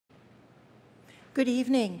Good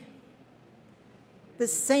evening. The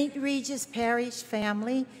St. Regis Parish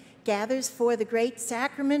family gathers for the great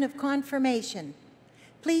sacrament of confirmation.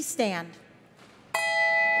 Please stand.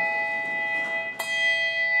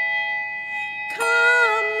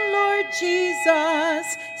 Come, Lord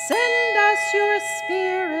Jesus, send us your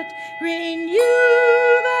Spirit, renew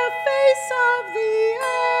the face of the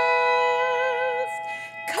earth.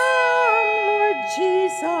 Come, Lord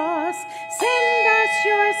Jesus, send us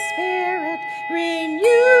your Spirit,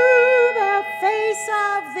 renew the face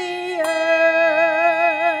of the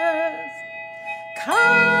earth.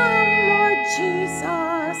 Come, Lord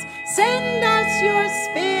Jesus, send us your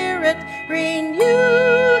Spirit,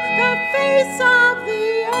 renew the face of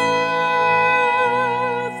the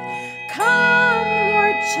earth. Come,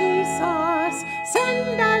 Lord Jesus,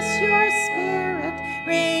 send us your Spirit,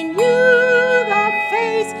 renew the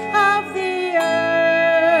face of the earth.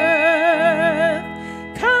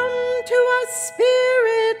 Come to us,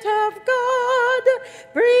 Spirit of God,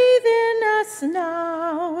 breathe in us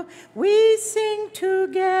now, we sing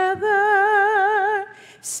together.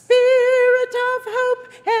 Spirit of hope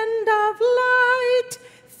and of light,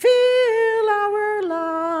 fill our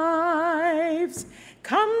lives.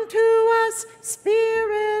 Come to us,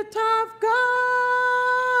 Spirit of God.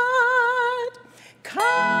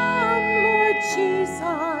 Come, Lord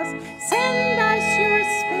Jesus, send us your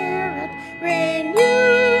Spirit,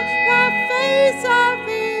 renew the face of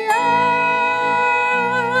the earth.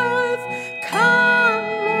 Come,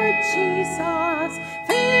 Lord Jesus,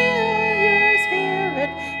 fill your Spirit,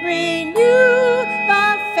 renew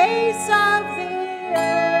the face of the earth.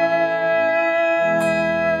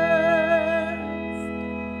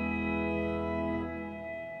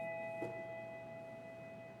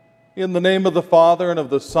 In the name of the Father, and of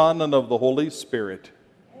the Son, and of the Holy Spirit.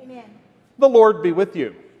 Amen. The Lord be with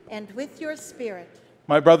you. And with your spirit.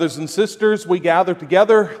 My brothers and sisters, we gather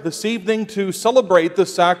together this evening to celebrate the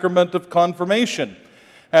sacrament of confirmation.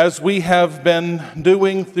 As we have been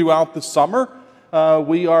doing throughout the summer,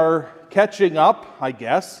 we are catching up, I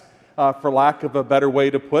guess, for lack of a better way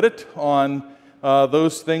to put it, on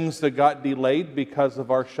those things that got delayed because of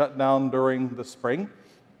our shutdown during the spring.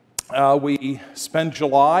 We spend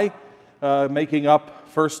July making up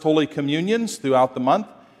First Holy Communions throughout the month,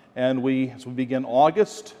 and as we begin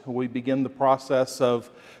August, we begin the process of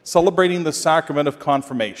celebrating the sacrament of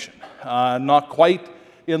confirmation. Not quite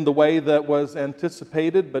in the way that was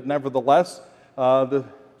anticipated, but nevertheless, the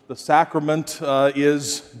sacrament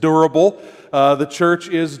is durable. The church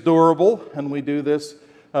is durable, and we do this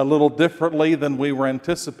a little differently than we were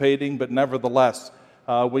anticipating, but nevertheless,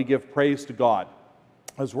 we give praise to God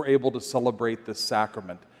as we're able to celebrate this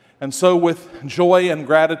sacrament. And so with joy and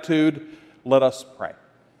gratitude, let us pray.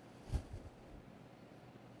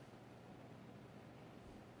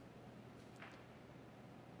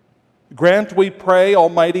 Grant, we pray,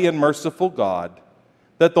 Almighty and merciful God,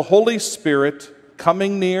 that the Holy Spirit,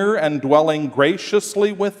 coming near and dwelling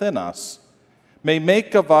graciously within us, may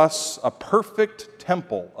make of us a perfect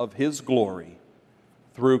temple of His glory,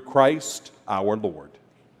 through Christ our Lord.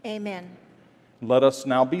 Amen. Let us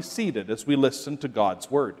now be seated as we listen to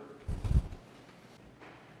God's Word.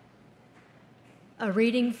 A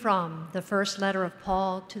reading from the first letter of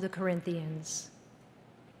Paul to the Corinthians.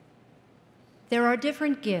 There are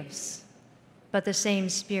different gifts, but the same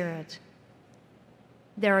Spirit.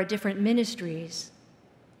 There are different ministries,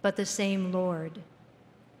 but the same Lord.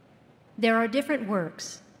 There are different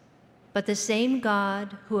works, but the same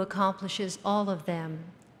God who accomplishes all of them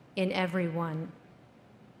in every one.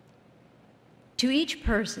 To each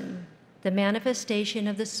person, the manifestation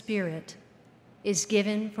of the Spirit is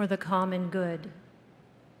given for the common good.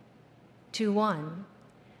 To one,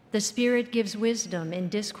 the Spirit gives wisdom in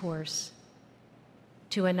discourse.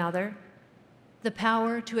 To another, the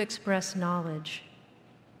power to express knowledge.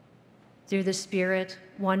 Through the Spirit,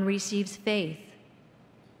 one receives faith.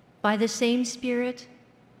 By the same Spirit,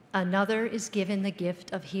 another is given the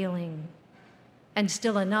gift of healing, and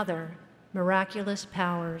still another, miraculous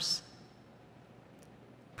powers.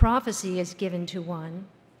 Prophecy is given to one,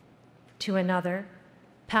 to another,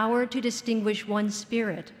 power to distinguish one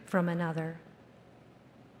spirit from another.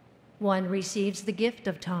 One receives the gift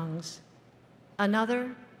of tongues,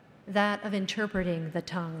 another that of interpreting the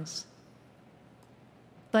tongues.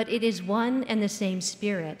 But it is one and the same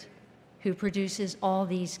Spirit who produces all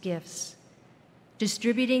these gifts,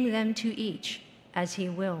 distributing them to each as He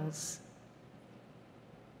wills.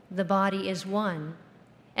 The body is one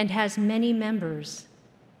and has many members,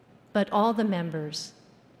 but all the members,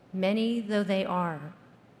 many though they are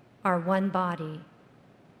one body,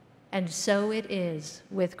 and so it is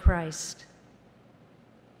with Christ.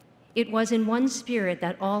 It was in one Spirit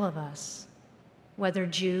that all of us, whether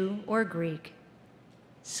Jew or Greek,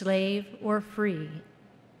 slave or free,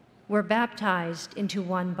 were baptized into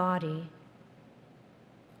one body.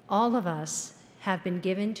 All of us have been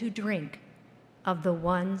given to drink of the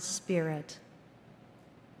one Spirit.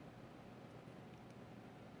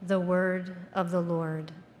 The word of the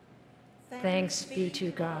Lord. Thanks be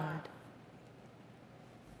to God.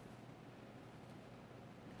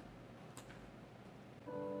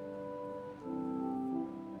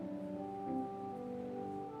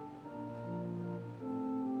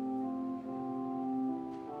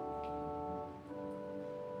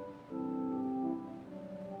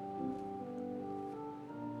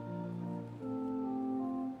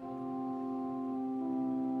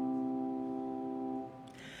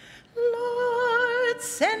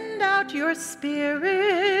 Send out your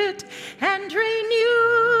Spirit and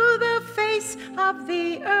renew the face of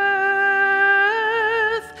the earth.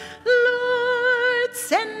 Lord,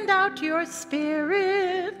 send out your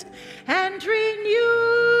Spirit and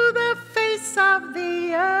renew the face of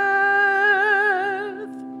the earth.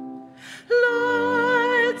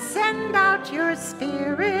 Lord, send out your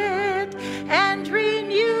Spirit and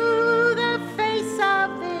renew the face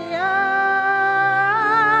of the earth.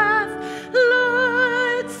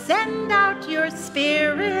 Lord, send out your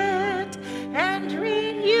Spirit and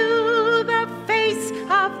renew the face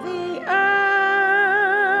of the earth.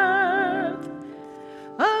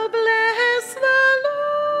 Oh, bless the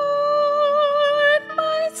Lord,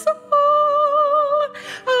 my soul.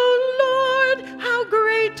 Oh, Lord, how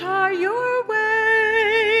great are your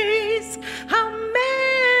ways. How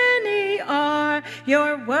many are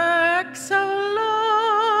your works, O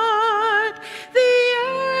Lord. The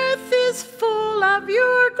earth is full of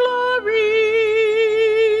your glory.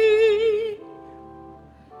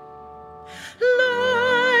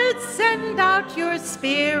 Lord, send out your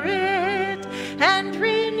Spirit and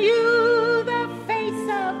renew the face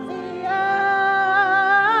of the earth.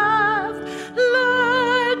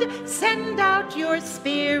 Lord, send out your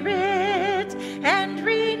Spirit and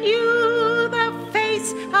renew the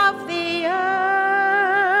face of the earth.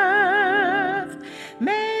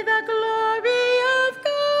 May the glory of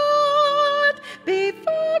God be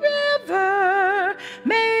forever.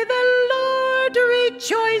 May the Lord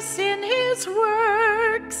rejoice in his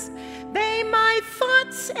works. May my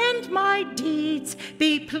thoughts and my deeds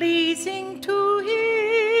be pleasing to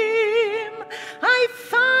him. I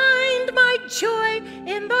find my joy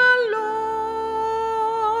in the Lord.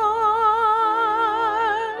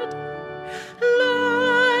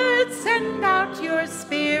 Lord, send out your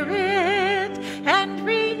Spirit and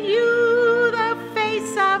renew the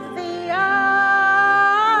face of the earth.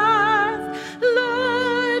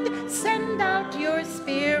 Lord, send out your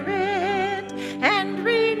Spirit and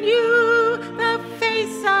renew the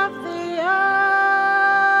face of the earth.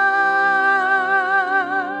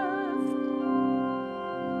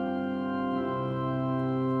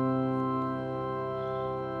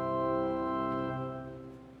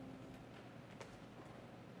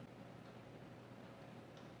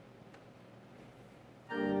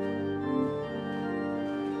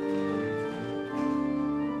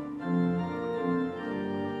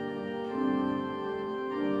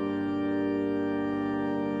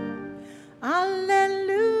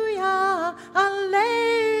 Alleluia,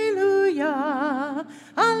 alleluia,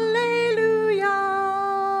 alleluia.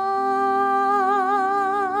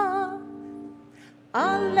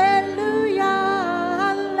 Alleluia,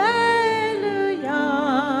 alleluia,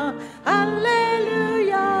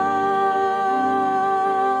 alleluia.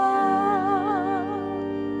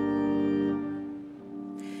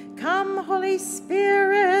 Come, Holy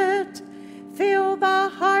Spirit, fill the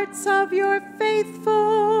hearts of your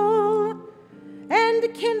faithful and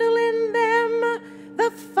kindle in them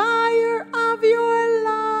the fire of your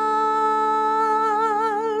love.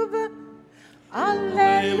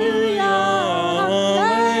 Alleluia,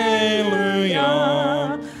 alleluia,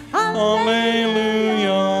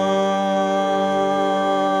 alleluia.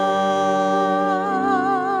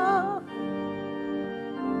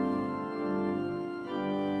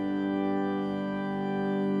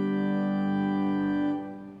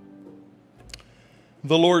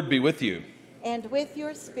 The Lord be with you. And with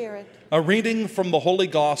your spirit. A reading from the Holy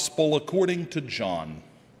Gospel according to John.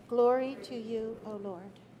 Glory to you, O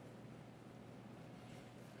Lord.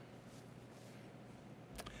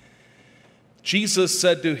 Jesus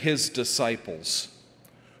said to his disciples,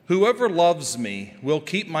 "Whoever loves me will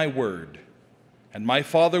keep my word, and my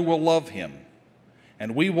Father will love him,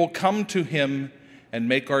 and we will come to him and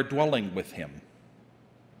make our dwelling with him.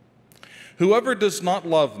 Whoever does not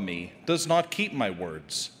love me does not keep my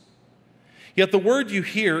words. Yet the word you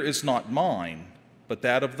hear is not mine, but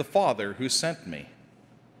that of the Father who sent me.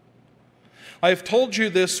 I have told you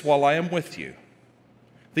this while I am with you.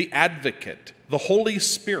 The Advocate, the Holy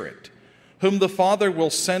Spirit, whom the Father will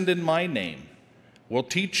send in my name, will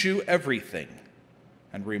teach you everything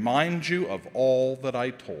and remind you of all that I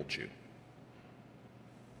told you.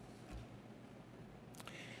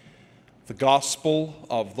 The Gospel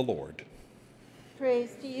of the Lord.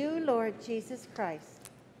 Praise to you, Lord Jesus Christ.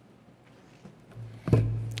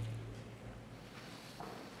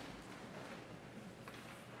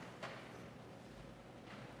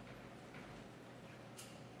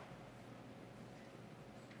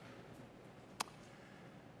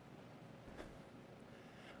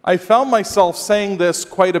 I found myself saying this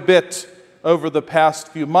quite a bit over the past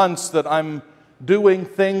few months, that I'm doing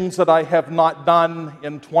things that I have not done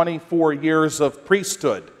in 24 years of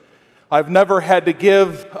priesthood. I've never had to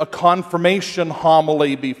give a confirmation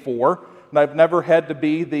homily before, and I've never had to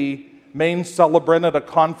be the main celebrant at a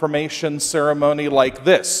confirmation ceremony like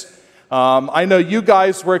this. I know you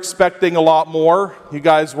guys were expecting a lot more. You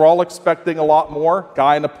guys were all expecting a lot more.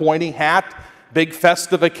 Guy in a pointy hat. Big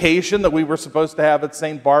festive occasion that we were supposed to have at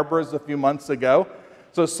St. Barbara's a few months ago.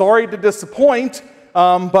 So sorry to disappoint,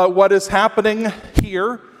 but what is happening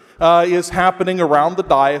here is happening around the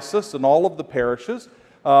diocese and all of the parishes,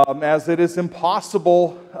 as it is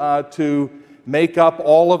impossible to make up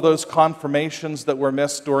all of those confirmations that were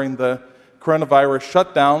missed during the coronavirus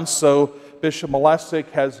shutdown. So Bishop Malesic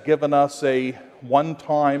has given us a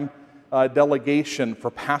one-time delegation for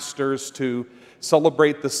pastors to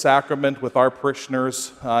celebrate the sacrament with our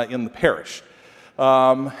parishioners in the parish.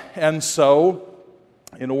 And so,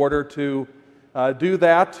 in order to do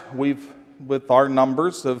that, we've, with our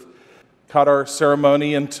numbers, have cut our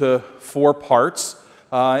ceremony into 4 parts,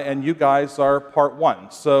 and you guys are part 1.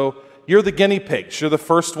 So you're the guinea pigs. You're the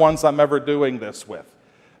first ones I'm ever doing this with.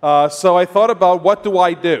 So I thought about, what do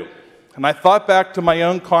I do? And I thought back to my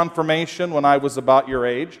own confirmation when I was about your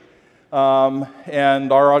age.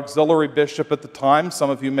 And our auxiliary bishop at the time, some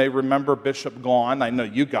of you may remember Bishop Gaughan. I know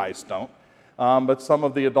you guys don't, but some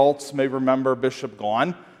of the adults may remember Bishop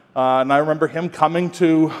Gaughan. And I remember him coming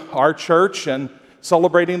to our church and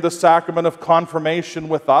celebrating the sacrament of confirmation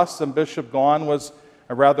with us. And Bishop Gaughan was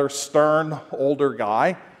a rather stern, older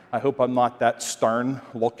guy. I hope I'm not that stern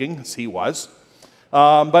looking as he was.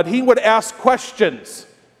 But he would ask questions.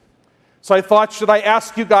 So I thought, should I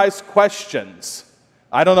ask you guys questions?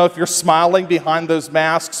 I don't know if you're smiling behind those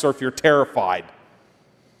masks or if you're terrified.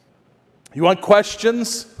 You want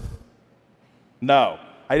questions? No,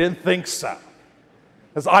 I didn't think so.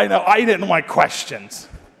 Because I know I didn't want questions.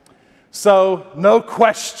 So, no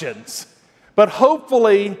questions. But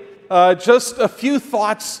hopefully, just a few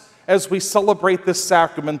thoughts as we celebrate this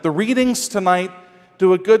sacrament. The readings tonight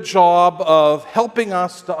do a good job of helping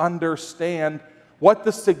us to understand what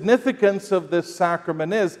the significance of this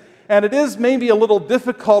sacrament is. And it is maybe a little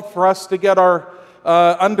difficult for us to get our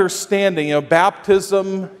understanding.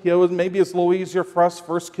 Baptism, maybe it's a little easier for us,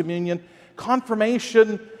 First Communion.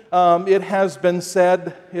 Confirmation, it has been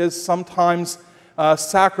said, is sometimes a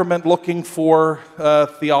sacrament looking for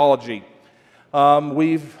theology.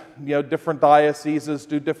 Different dioceses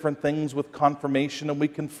do different things with confirmation, and we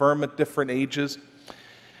confirm at different ages.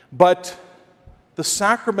 But the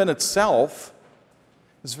sacrament itself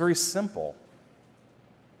is very simple.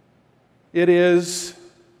 It is,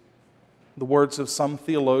 the words of some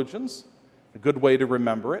theologians, a good way to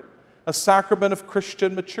remember it, a sacrament of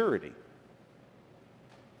Christian maturity.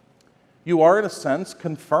 You are, in a sense,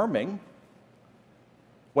 confirming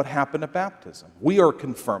what happened at baptism. We are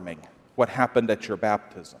confirming what happened at your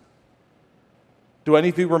baptism. Do any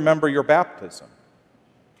of you remember your baptism?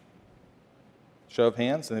 Show of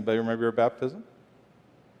hands, anybody remember your baptism?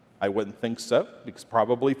 I wouldn't think so, because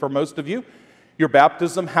probably for most of you, your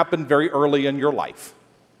baptism happened very early in your life.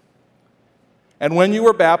 And when you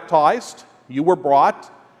were baptized, you were brought,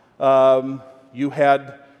 you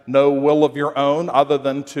had no will of your own other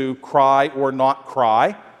than to cry or not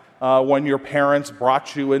cry when your parents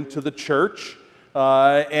brought you into the church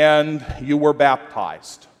and you were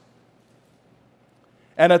baptized.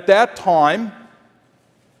 And at that time,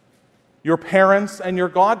 your parents and your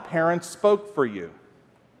godparents spoke for you,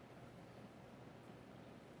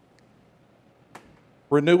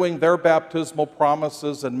 renewing their baptismal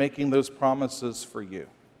promises and making those promises for you.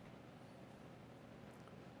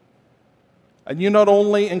 And you not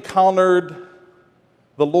only encountered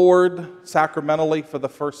the Lord sacramentally for the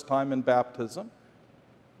first time in baptism,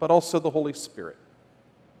 but also the Holy Spirit.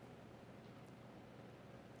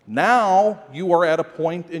 Now you are at a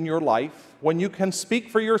point in your life when you can speak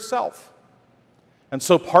for yourself. And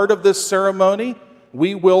so part of this ceremony,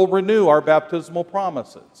 we will renew our baptismal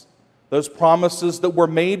promises. Those promises that were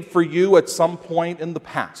made for you at some point in the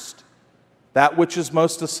past. That which is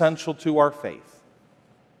most essential to our faith.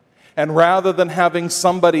 And rather than having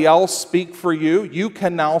somebody else speak for you, you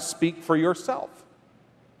can now speak for yourself.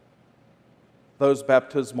 Those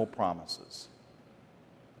baptismal promises.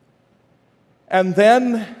 And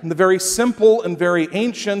then, in the very simple and very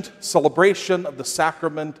ancient celebration of the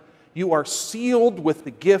sacrament, you are sealed with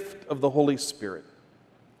the gift of the Holy Spirit.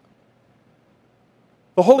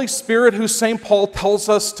 The Holy Spirit, who St. Paul tells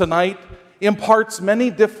us tonight, imparts many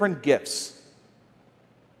different gifts.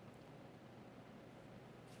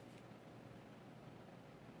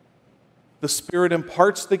 The Spirit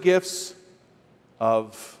imparts the gifts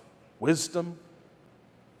of wisdom,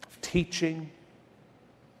 of teaching,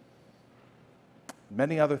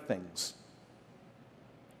 many other things.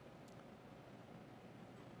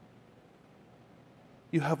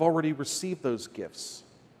 You have already received those gifts,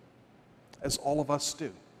 as all of us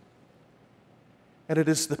do. And it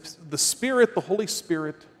is the Spirit, the Holy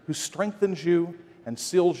Spirit, who strengthens you and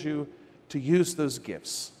seals you to use those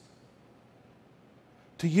gifts.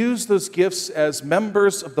 To use those gifts as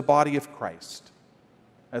members of the body of Christ,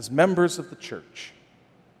 as members of the church.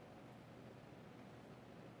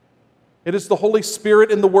 It is the Holy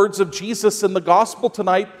Spirit, in the words of Jesus in the gospel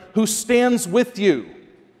tonight, who stands with you.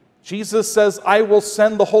 Jesus says, I will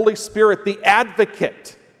send the Holy Spirit, the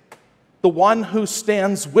advocate, the one who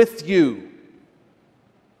stands with you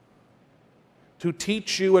to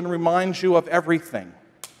teach you and remind you of everything.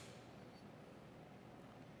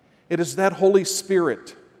 It is that Holy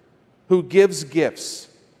Spirit who gives gifts.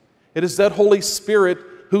 It is that Holy Spirit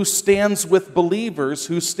who stands with believers,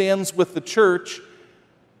 who stands with the church,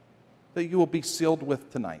 that you will be sealed with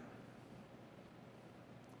tonight.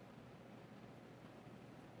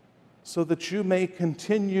 So that you may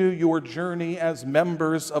continue your journey as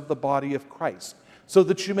members of the body of Christ, so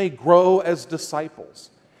that you may grow as disciples.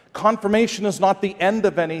 Confirmation is not the end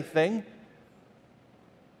of anything,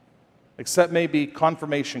 except maybe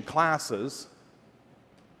confirmation classes.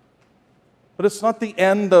 But it's not the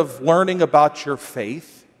end of learning about your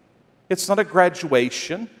faith. It's not a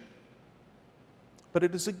graduation, but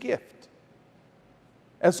it is a gift.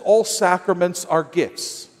 As all sacraments are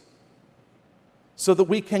gifts, so that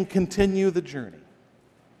we can continue the journey.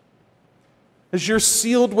 As you're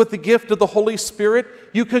sealed with the gift of the Holy Spirit,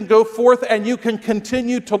 you can go forth and you can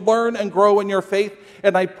continue to learn and grow in your faith,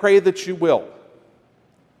 and I pray that you will.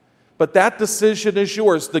 But that decision is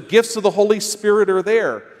yours. The gifts of the Holy Spirit are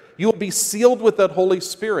there. You will be sealed with that Holy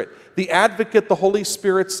Spirit. The advocate, the Holy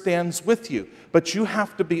Spirit, stands with you. But you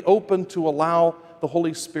have to be open to allow the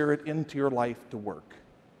Holy Spirit into your life to work.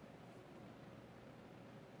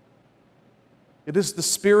 It is the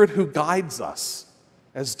Spirit who guides us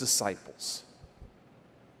as disciples.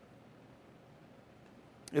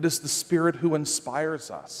 It is the Spirit who inspires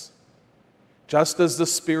us. Just as the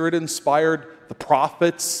Spirit inspired the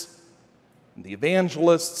prophets, and the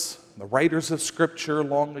evangelists, and the writers of Scripture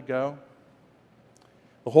long ago.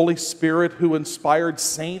 The Holy Spirit who inspired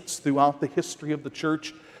saints throughout the history of the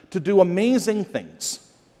church to do amazing things.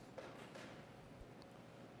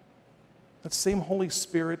 That same Holy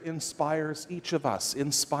Spirit inspires each of us,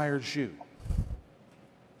 inspires you,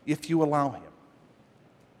 if you allow Him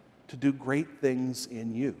to do great things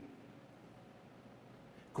in you.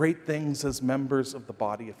 Great things as members of the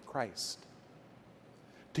body of Christ.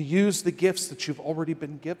 To use the gifts that you've already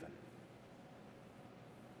been given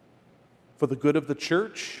for the good of the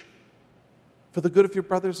church, for the good of your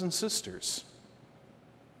brothers and sisters.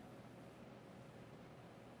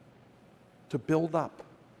 To build up,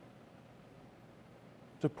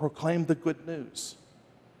 to proclaim the good news,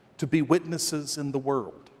 to be witnesses in the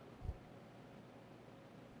world.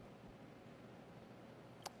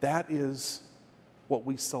 That is what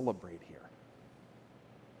we celebrate here.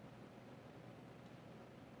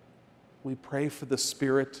 We pray for the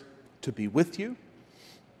Spirit to be with you.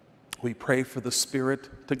 We pray for the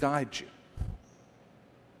Spirit to guide you.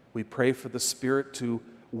 We pray for the Spirit to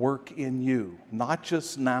work in you, not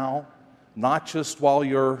just now, not just while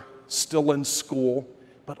you're still in school,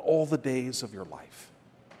 but all the days of your life.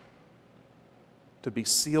 To be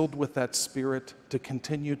sealed with that Spirit, to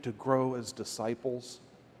continue to grow as disciples,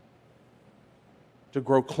 to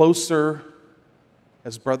grow closer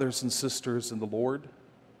as brothers and sisters in the Lord,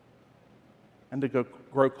 and to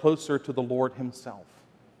grow closer to the Lord Himself.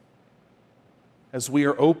 As we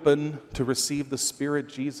are open to receive the Spirit,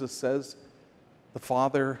 Jesus says, the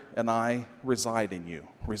Father and I reside in you,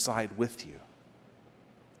 reside with you.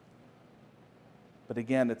 But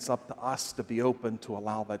again, it's up to us to be open to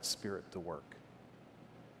allow that Spirit to work.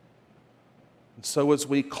 And so as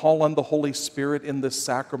we call on the Holy Spirit in this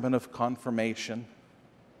sacrament of confirmation,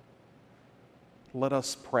 let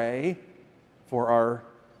us pray for our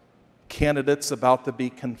candidates about to be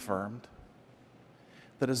confirmed,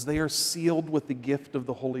 that as they are sealed with the gift of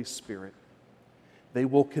the Holy Spirit, they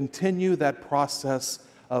will continue that process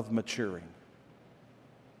of maturing.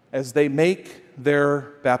 As they make their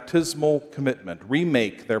baptismal commitment,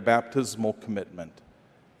 remake their baptismal commitment,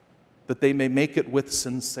 that they may make it with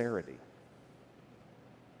sincerity.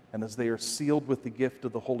 And as they are sealed with the gift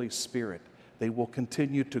of the Holy Spirit, they will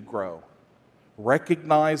continue to grow,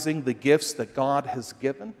 recognizing the gifts that God has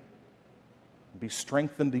given, be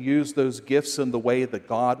strengthened to use those gifts in the way that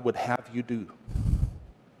God would have you do,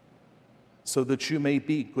 so that you may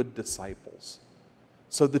be good disciples,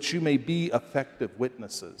 so that you may be effective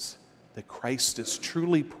witnesses, that Christ is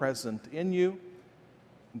truly present in you,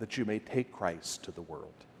 and that you may take Christ to the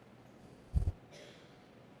world.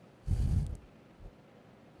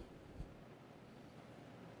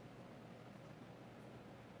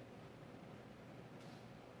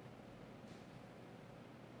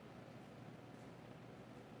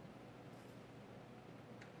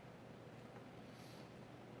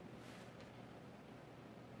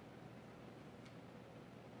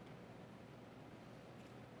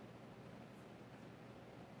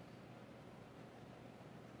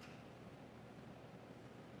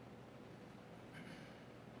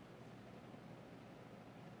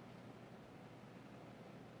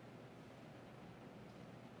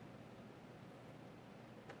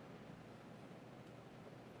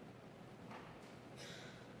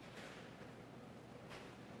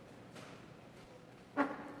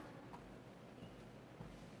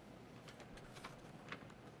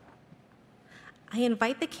 I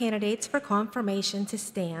invite the candidates for confirmation to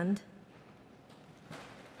stand.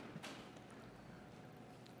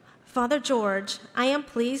 Father George, I am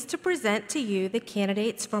pleased to present to you the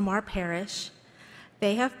candidates from our parish.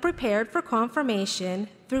 They have prepared for confirmation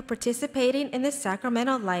through participating in the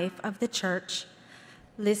sacramental life of the church,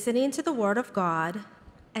 listening to the Word of God,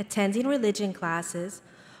 attending religion classes,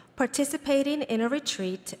 participating in a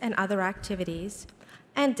retreat and other activities,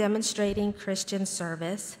 and demonstrating Christian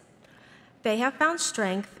service. They have found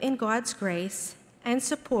strength in God's grace and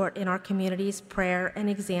support in our community's prayer and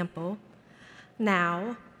example.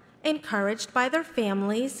 Now, encouraged by their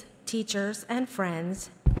families, teachers, and friends,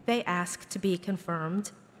 they ask to be confirmed.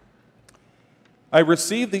 I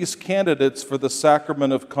receive these candidates for the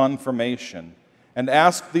sacrament of confirmation and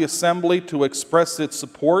ask the assembly to express its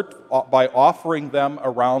support by offering them a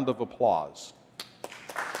round of applause.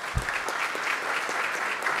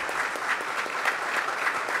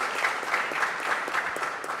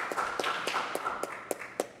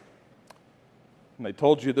 And I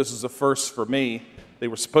told you this is a first for me. They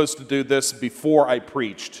were supposed to do this before I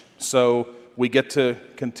preached, so we get to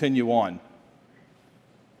continue on.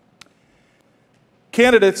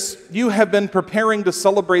 Candidates, you have been preparing to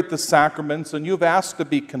celebrate the sacraments and you've asked to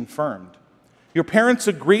be confirmed. Your parents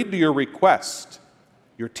agreed to your request.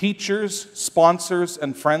 Your teachers, sponsors,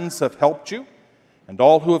 and friends have helped you, and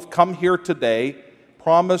all who have come here today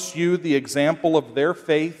promise you the example of their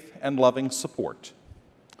faith and loving support.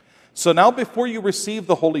 So now, before you receive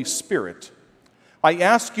the Holy Spirit, I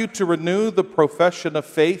ask you to renew the profession of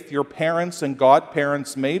faith your parents and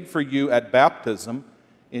godparents made for you at baptism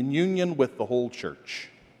in union with the whole church.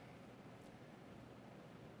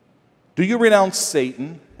 Do you renounce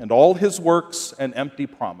Satan and all his works and empty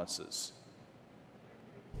promises?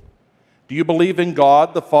 Do you believe in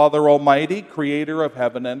God, the Father Almighty, creator of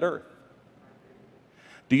heaven and earth?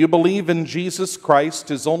 Do you believe in Jesus Christ,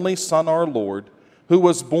 his only Son, our Lord, who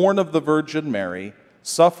was born of the Virgin Mary,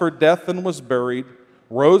 suffered death and was buried,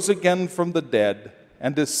 rose again from the dead,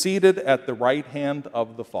 and is seated at the right hand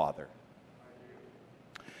of the Father?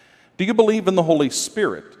 Do you believe in the Holy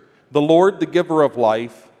Spirit, the Lord, the giver of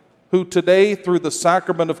life, who today, through the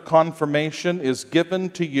sacrament of confirmation, is given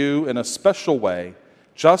to you in a special way,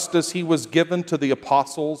 just as he was given to the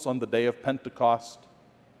apostles on the day of Pentecost?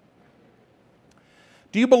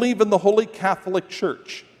 Do you believe in the Holy Catholic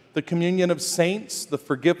Church, the communion of saints, the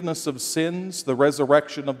forgiveness of sins, the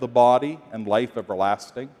resurrection of the body, and life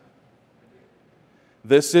everlasting?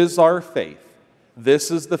 This is our faith.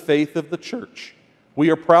 This is the faith of the Church. We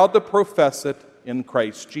are proud to profess it in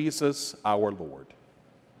Christ Jesus our Lord.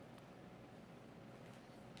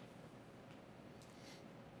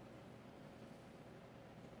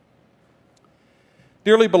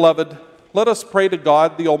 Dearly beloved, let us pray to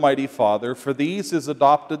God the Almighty Father for these his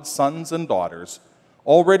adopted sons and daughters,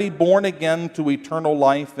 already born again to eternal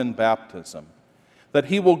life in baptism, that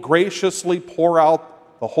he will graciously pour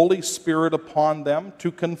out the Holy Spirit upon them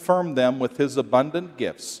to confirm them with his abundant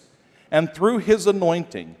gifts, and through his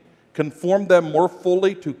anointing, conform them more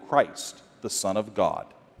fully to Christ, the Son of God.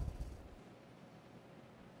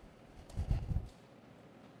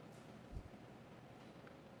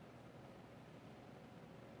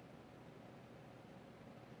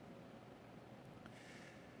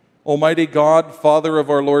 Almighty God, Father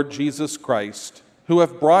of our Lord Jesus Christ, who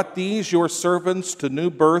have brought these your servants to new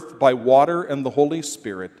birth by water and the Holy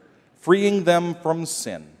Spirit, freeing them from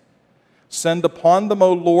sin, send upon them,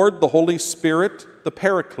 O Lord, the Holy Spirit, the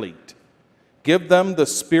Paraclete. Give them the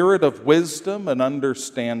spirit of wisdom and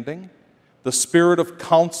understanding, the spirit of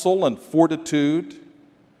counsel and fortitude,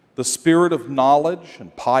 the spirit of knowledge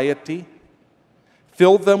and piety.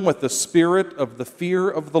 Fill them with the spirit of the fear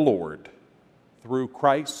of the Lord, through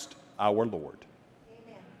Christ our Lord.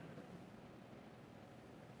 Amen.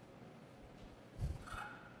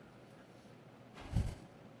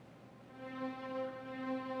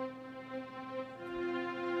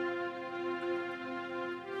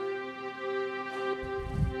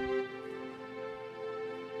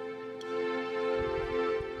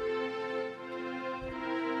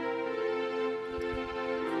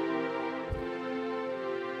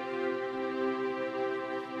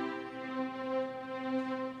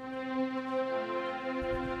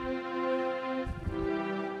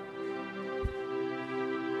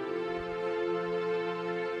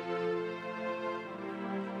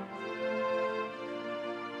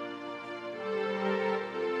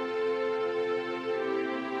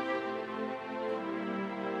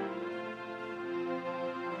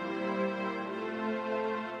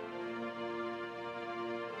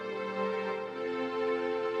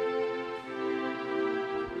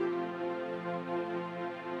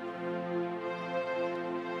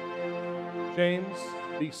 James,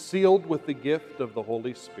 be sealed with the gift of the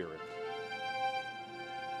Holy Spirit.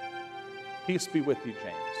 Peace be with you,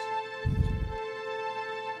 James.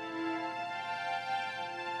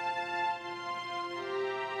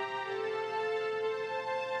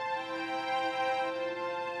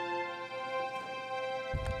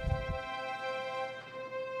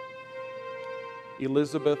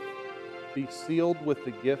 Elizabeth, be sealed with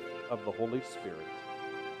the gift of the Holy Spirit.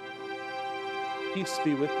 Peace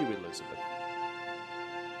be with you, Elizabeth.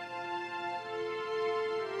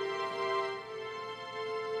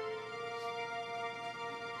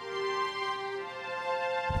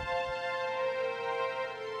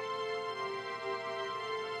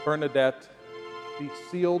 Bernadette, be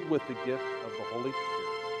sealed with the gift of the Holy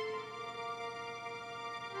Spirit.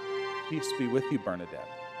 Peace be with you, Bernadette.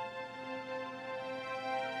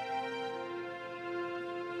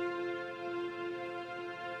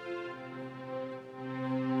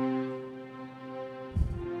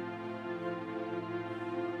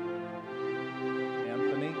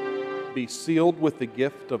 Anthony, be sealed with the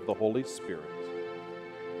gift of the Holy Spirit.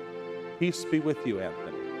 Peace be with you,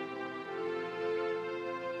 Anthony.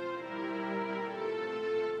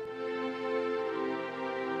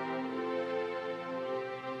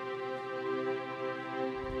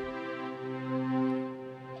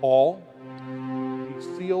 Paul, be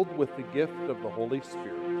sealed with the gift of the Holy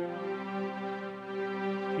Spirit.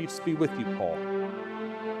 Peace be with you, Paul.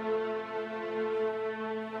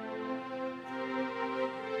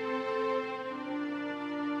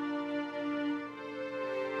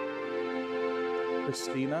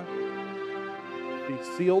 Christina, be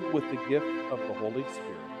sealed with the gift of the Holy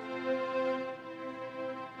Spirit.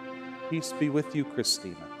 Peace be with you,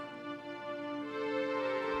 Christina.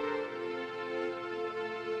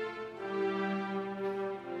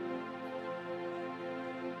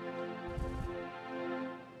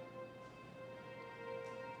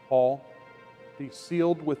 Paul, be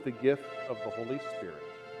sealed with the gift of the Holy Spirit.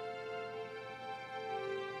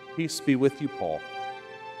 Peace be with you, Paul.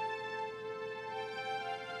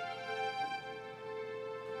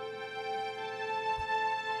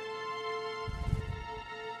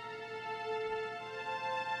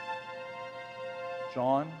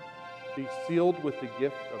 John, be sealed with the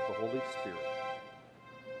gift of the Holy Spirit.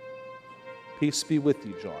 Peace be with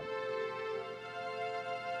you, John.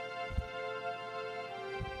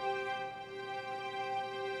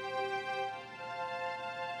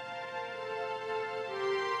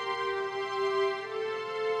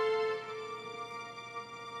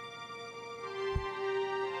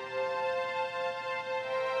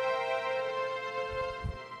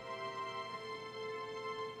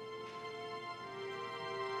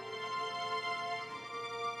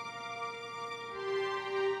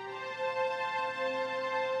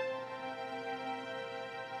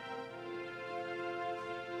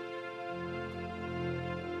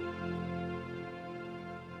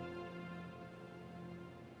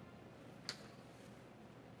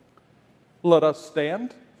 Let us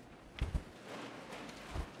stand.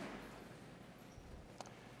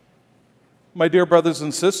 My dear brothers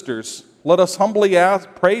and sisters, let us humbly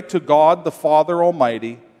pray to God the Father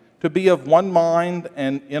Almighty to be of one mind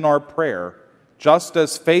and in our prayer, just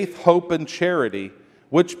as faith, hope, and charity,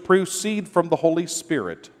 which proceed from the Holy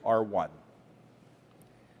Spirit, are one.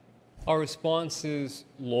 Our response is,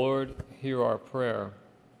 Lord, hear our prayer.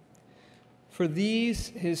 For these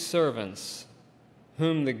his servants,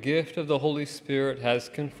 whom the gift of the Holy Spirit has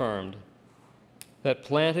confirmed, that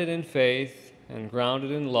planted in faith and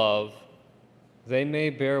grounded in love, they may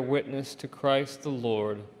bear witness to Christ the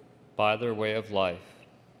Lord by their way of life.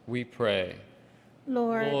 We pray.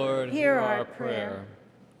 Lord, hear our prayer.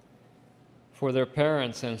 For their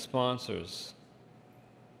parents and sponsors,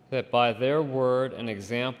 that by their word and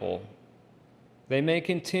example, they may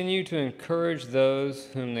continue to encourage those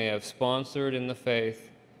whom they have sponsored in the faith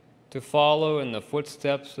to follow in the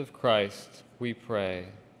footsteps of Christ, we pray.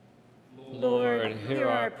 Lord, hear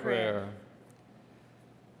our prayer.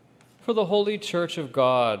 For the Holy Church of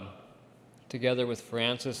God, together with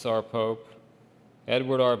Francis our Pope,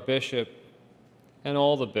 Edward our Bishop, and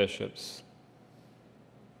all the bishops,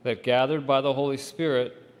 that gathered by the Holy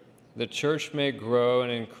Spirit, the Church may grow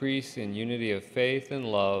and increase in unity of faith and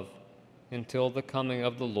love until the coming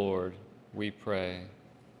of the Lord, we pray.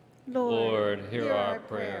 Lord, hear our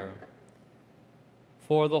prayer.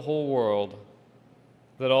 For the whole world,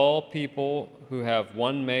 that all people who have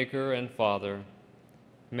one Maker and Father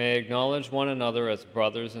may acknowledge one another as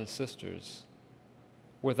brothers and sisters,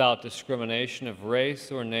 without discrimination of race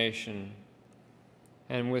or nation,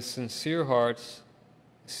 and with sincere hearts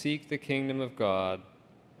seek the kingdom of God,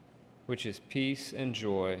 which is peace and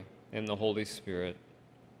joy in the Holy Spirit.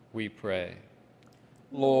 We pray.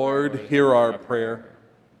 Lord, hear our prayer.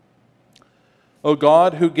 O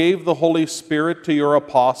God, who gave the Holy Spirit to your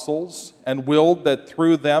apostles and willed that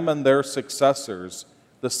through them and their successors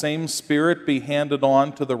the same Spirit be handed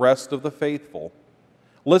on to the rest of the faithful,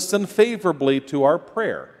 listen favorably to our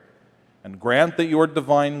prayer and grant that your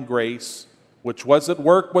divine grace, which was at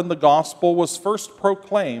work when the gospel was first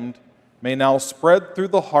proclaimed, may now spread through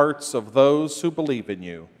the hearts of those who believe in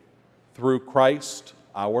you, through Christ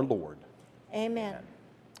our Lord. Amen.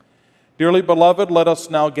 Dearly beloved, let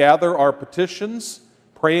us now gather our petitions,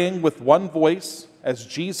 praying with one voice as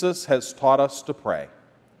Jesus has taught us to pray.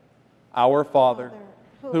 Our Father,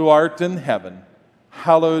 who art in heaven,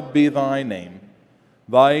 hallowed be thy name.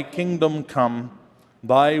 Thy kingdom come,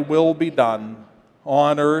 thy will be done,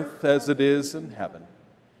 on earth as it is in heaven.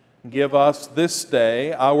 Give us this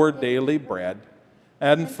day our daily bread,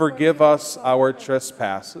 and forgive us our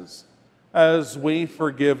trespasses, as we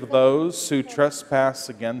forgive those who trespass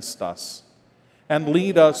against us. And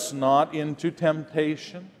lead us not into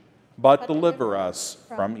temptation, but deliver us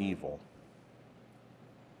from evil.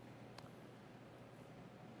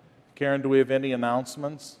 Karen, do we have any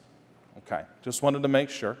announcements? Okay, just wanted to make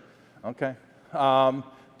sure. Okay. Do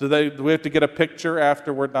we have to get a picture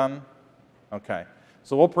after we're done? Okay.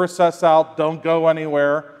 So we'll process out, don't go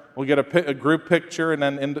anywhere. We'll get a group picture and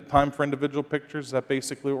then time for individual pictures. Is that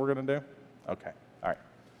basically what we're going to do? Okay. All right.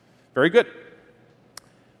 Very good.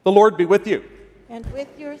 The Lord be with you. And with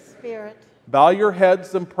your spirit. Bow your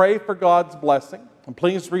heads and pray for God's blessing. And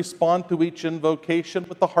please respond to each invocation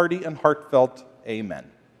with a hearty and heartfelt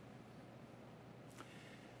amen.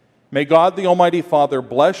 May God the Almighty Father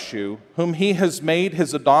bless you, whom he has made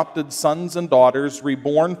his adopted sons and daughters,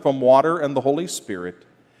 reborn from water and the Holy Spirit,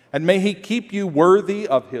 and may he keep you worthy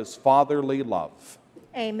of his fatherly love.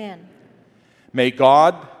 Amen.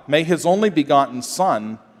 May his only begotten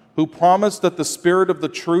Son, who promised that the Spirit of the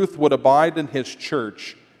truth would abide in his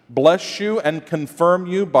church, bless you and confirm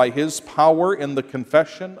you by his power in the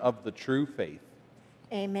confession of the true faith.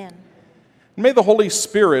 Amen. May the Holy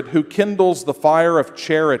Spirit, who kindles the fire of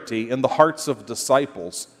charity in the hearts of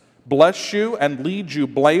disciples, bless you and lead you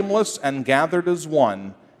blameless and gathered as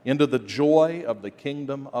one into the joy of the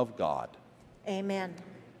kingdom of God. Amen.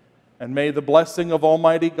 And may the blessing of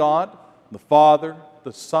Almighty God, the Father,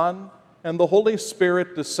 the Son, and the Holy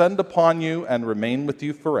Spirit descend upon you and remain with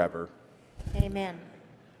you forever. Amen.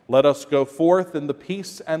 Let us go forth in the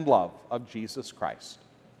peace and love of Jesus Christ.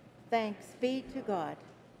 Thanks be to God.